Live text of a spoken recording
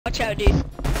Watch out, dude.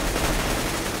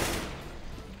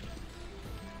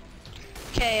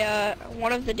 Okay,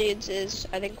 one of the dudes is,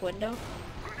 I think, window.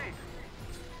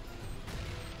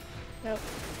 Nope.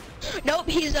 Nope,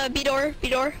 he's, B-door,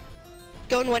 B-door.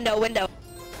 Going window, window.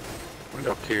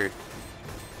 Window cleared.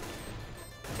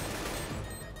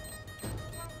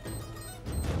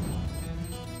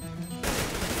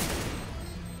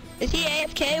 Is he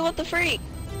AFK? What the freak?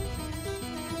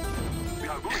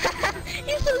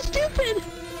 He's so stupid!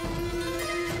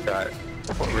 Got it.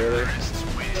 Oh, really?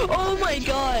 Oh my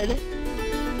god!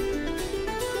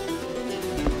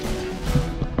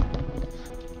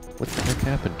 What the heck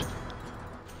happened?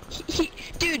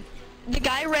 Dude, the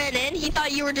guy ran in, he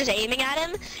thought you were just aiming at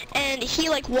him, and he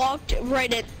like walked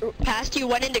right past you,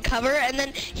 went into cover, and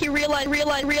then he realized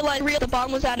the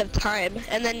bomb was out of time,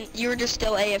 and then you were just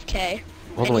still AFK.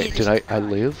 Hold on, wait, I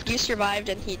lived? You survived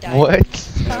and he died. What?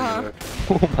 Uh-huh.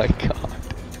 Oh my god.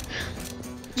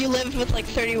 You lived with like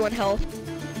 31 health.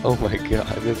 Oh my god,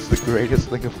 that's the greatest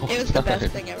thing of all time. It was the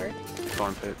best thing ever.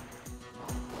 Storm pit.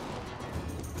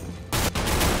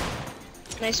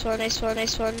 Nice one, nice one,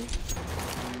 nice one.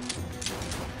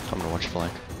 I'm gonna watch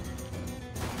flank.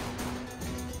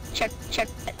 Check.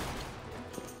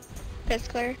 Pit's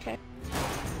clear, okay.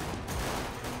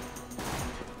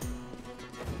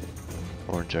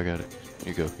 Orange, I got it.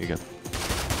 You go. Oh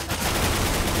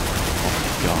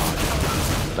my god.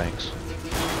 Thanks.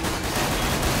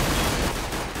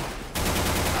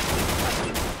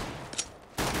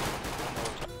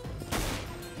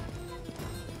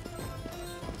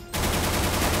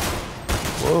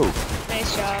 Whoa.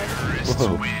 Nice job.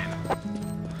 Whoa.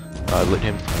 I lit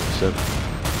him for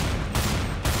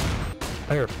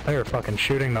 7. They are fucking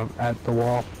shooting at the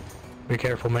wall. Be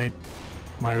careful, mate.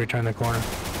 Might return the corner.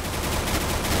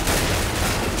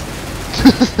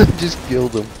 Just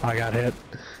killed him. I got hit.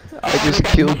 I just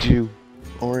killed you.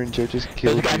 Orange, I just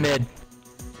killed you. There's a guy mid.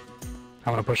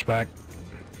 I'm gonna push back.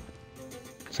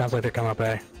 Sounds like they're coming up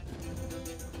A.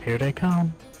 Here they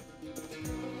come.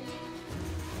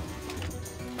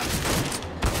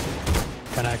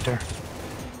 Connector.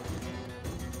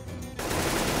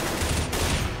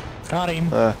 Got him.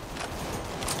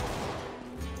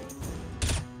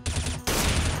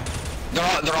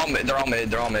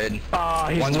 They're all mid. Oh,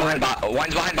 he's One's behind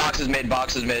boxes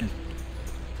mid.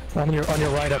 On your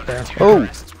right up there. Oh!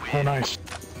 Oh, nice.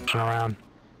 Around.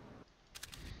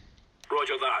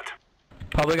 Roger that.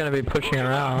 Probably gonna be pushing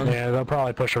around. Yeah, they'll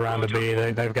probably push around to B.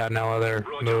 They've got no other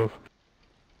move.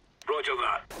 Roger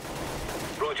that.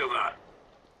 Roger that.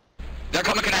 They're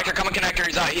coming connector.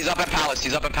 He's up at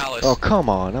palace. Oh, come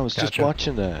on. I was just Gotcha.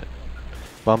 watching that.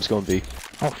 Bomb's going B.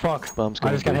 Oh fuck. Bomb's I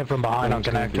going just got B. hit from behind on Bomb's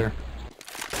going connector.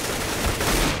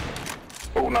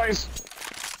 Oh, nice.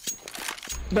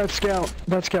 That scout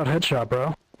headshot,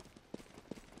 bro.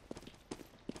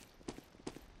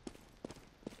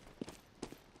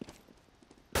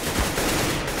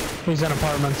 He's in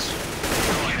apartments.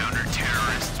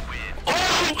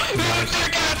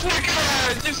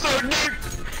 You're so nude.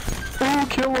 Oh,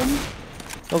 kill him.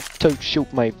 Don't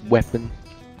shoot my weapon.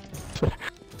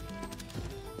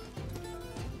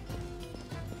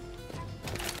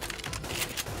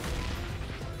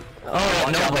 Oh,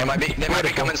 no, they might be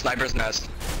coming sniper's nest.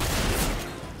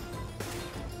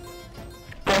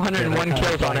 401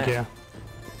 kills on it. Yeah.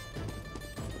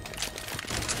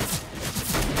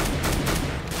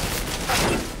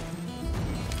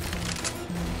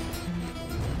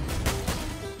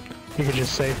 You could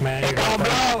just save man. You got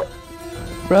that.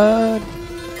 Run!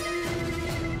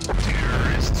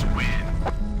 Terrorists win.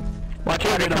 Watch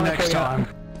out for them next time.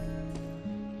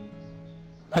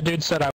 That dude said I